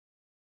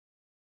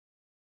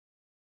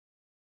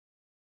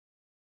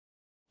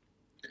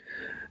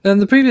Now in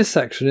the previous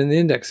section, in the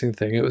indexing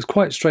thing, it was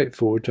quite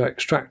straightforward to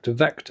extract a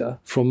vector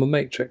from a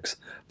matrix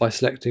by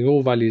selecting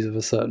all values of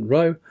a certain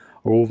row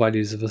or all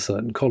values of a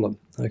certain column.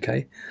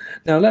 Okay.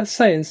 Now let's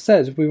say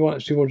instead we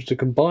actually wanted to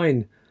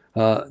combine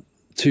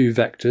two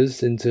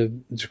vectors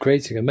into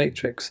creating a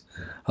matrix.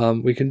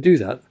 We can do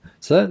that.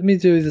 So let me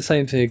do the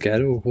same thing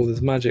again. We'll call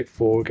this magic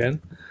 4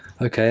 again.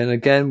 Okay, and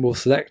again we'll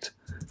select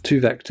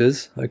two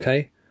vectors.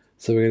 Okay,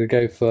 so we're going to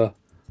go for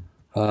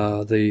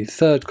the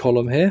third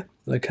column here.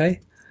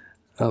 Okay,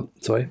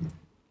 sorry,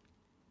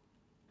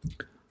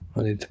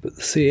 I need to put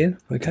the C in.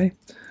 Okay,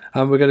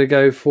 and we're going to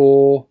go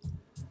for,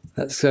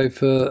 let's go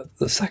for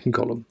the second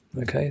column.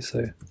 Okay,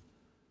 so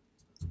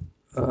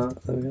there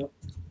we go,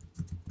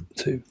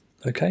 2.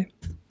 Okay,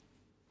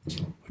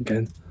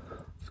 again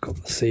I've got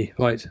the C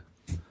right.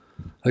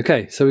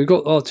 Okay, so we've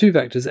got our two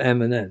vectors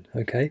m and n.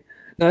 Okay,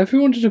 now if we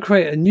wanted to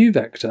create a new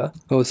vector,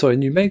 or sorry, a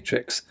new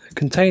matrix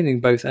containing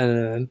both n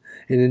and n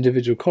in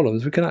individual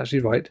columns, we can actually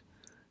write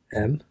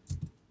m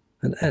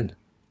and n.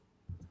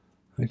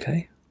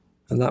 Okay,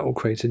 and that will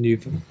create a new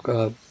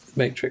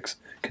matrix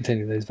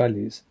containing those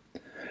values.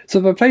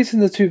 So by placing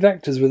the two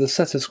vectors with a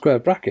set of square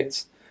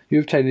brackets, you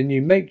obtain a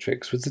new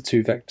matrix with the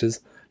two vectors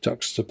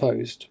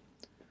juxtaposed.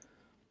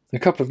 A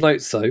couple of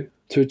notes though: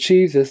 to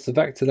achieve this, the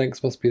vector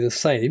lengths must be the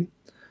same.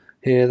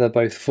 Here they're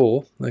both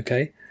 4,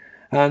 okay,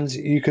 and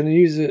you can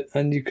use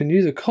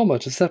a comma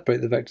to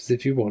separate the vectors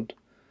if you want.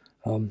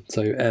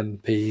 So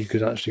MP, you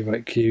could actually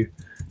write Q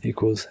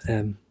equals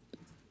M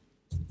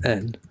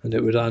N, and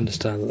it would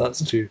understand that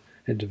that's two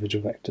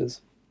individual vectors.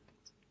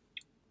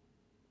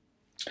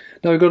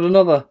 Now we've got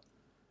another.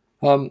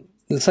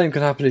 The same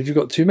can happen if you've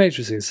got two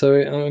matrices. So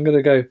I'm going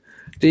to go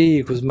D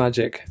equals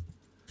magic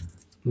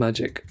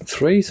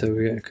 3. So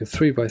we go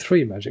 3 by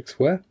 3 magic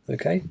square.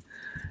 Okay,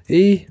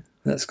 E.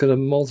 That's going to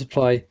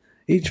multiply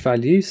each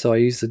value, so I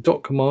use the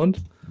dot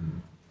command,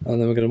 and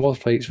then we're going to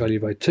multiply each value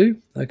by 2.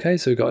 Okay,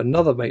 so we've got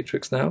another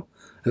matrix now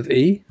of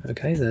E.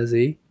 Okay, there's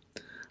E.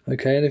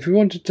 Okay, and if we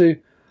wanted to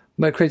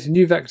create a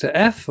new vector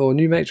F, or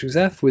new matrix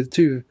F with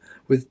D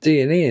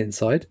and E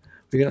inside,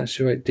 we can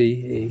actually write D,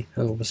 E,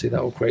 and obviously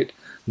that will create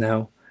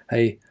now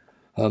a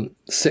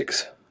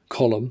 6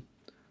 column,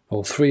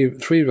 or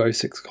 3 row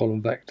 6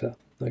 column vector.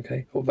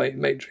 Okay, or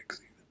matrix,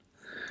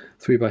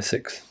 3 by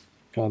 6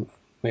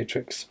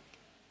 matrix.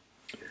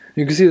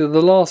 You can see that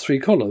the last 3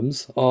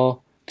 columns are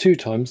 2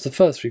 times the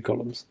first 3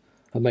 columns,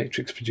 a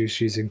matrix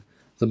produced using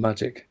the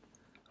magic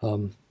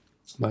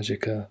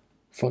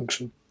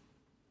function.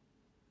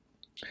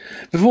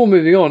 Before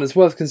moving on, it's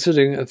worth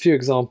considering a few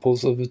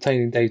examples of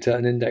obtaining data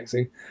and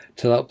indexing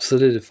to help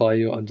solidify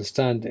your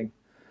understanding.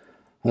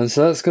 And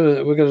so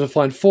we're going to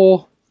define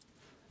 4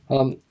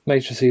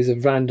 matrices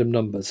of random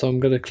numbers. So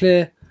I'm going to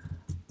clear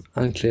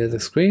the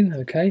screen.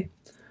 Okay,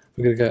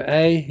 we're going to go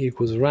A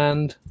equals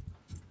rand.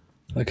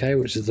 Okay,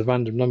 which is the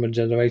random number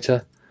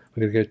generator.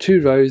 We're going to go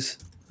 2 rows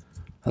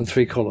and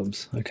 3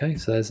 columns. Okay,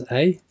 so there's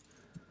A.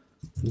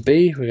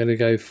 B, we're going to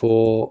go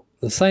for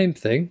the same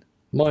thing,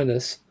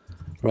 minus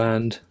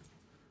rand,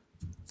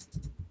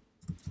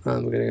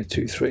 and we're going to go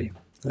 2, 3.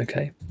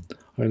 Okay, I'm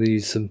going to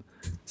use some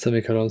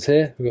semicolons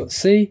here. We've got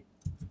C.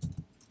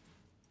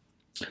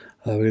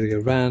 We're going to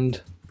go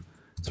rand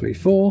 3,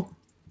 4,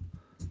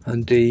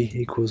 and D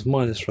equals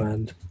minus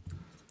rand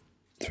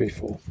 3,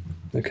 4.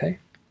 Okay.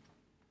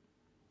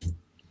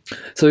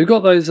 So we've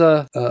got those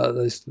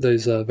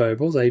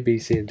variables A, B,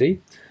 C, and D.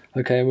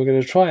 Okay, and we're going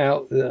to try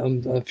out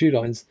a few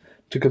lines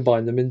to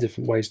combine them in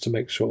different ways to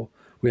make sure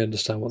we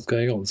understand what's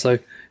going on. So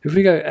if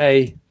we go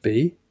A,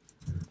 B,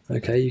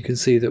 okay, you can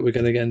see that we're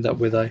going to end up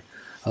with a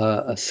 2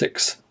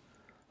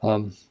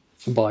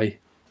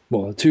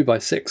 by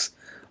 6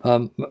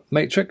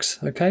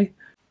 matrix. Okay.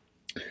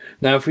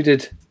 Now if we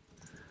did,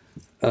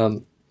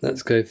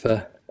 let's go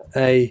for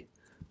A,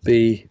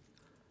 B,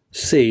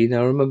 C.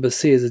 Now remember,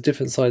 C is a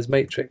different size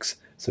matrix,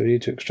 so we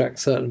need to extract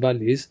certain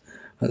values.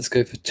 Let's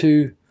go for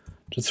 2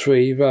 to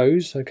 3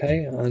 rows,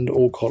 okay, and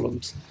all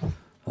columns,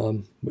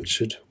 which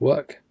should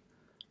work.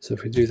 So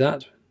if we do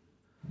that,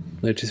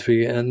 notice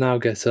we now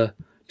get a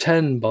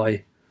 2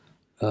 by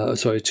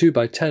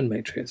 10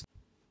 matrix.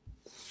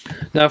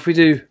 Now if we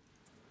do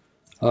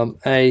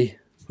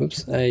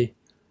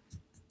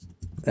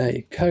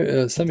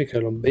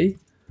semicolon B,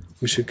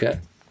 we should get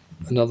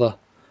another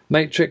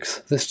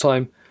matrix. This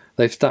time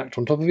they've stacked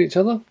on top of each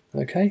other,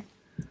 okay?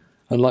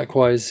 And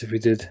likewise, if we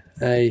did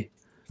A,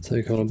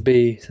 semicolon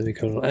B,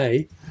 semicolon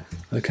A,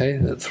 okay,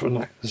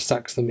 that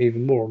stacks them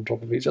even more on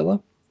top of each other.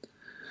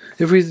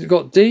 If we've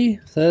got D,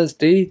 there's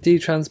D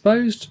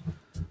transposed,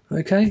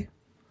 okay?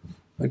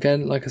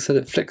 Again, like I said,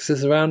 it flicks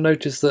this around.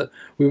 Notice that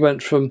we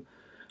went from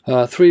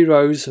 3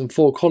 rows and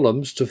 4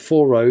 columns to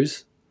 4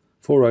 rows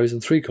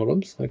and 3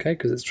 columns, okay,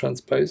 because it's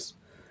transposed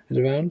it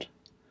around.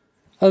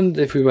 And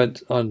if we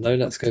went, I don't know,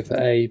 let's go for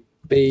A,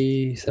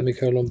 B,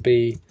 semicolon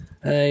B,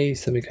 A,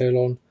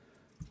 semicolon,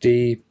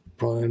 D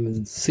prime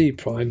and C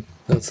prime,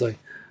 let's say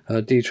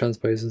D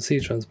transpose and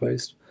C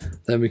transposed,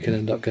 then we can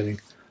end up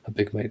getting a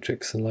big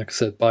matrix. And like I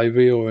said, by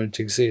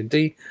reorienting C and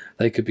D,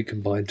 they could be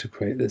combined to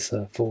create this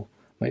 4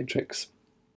 matrix.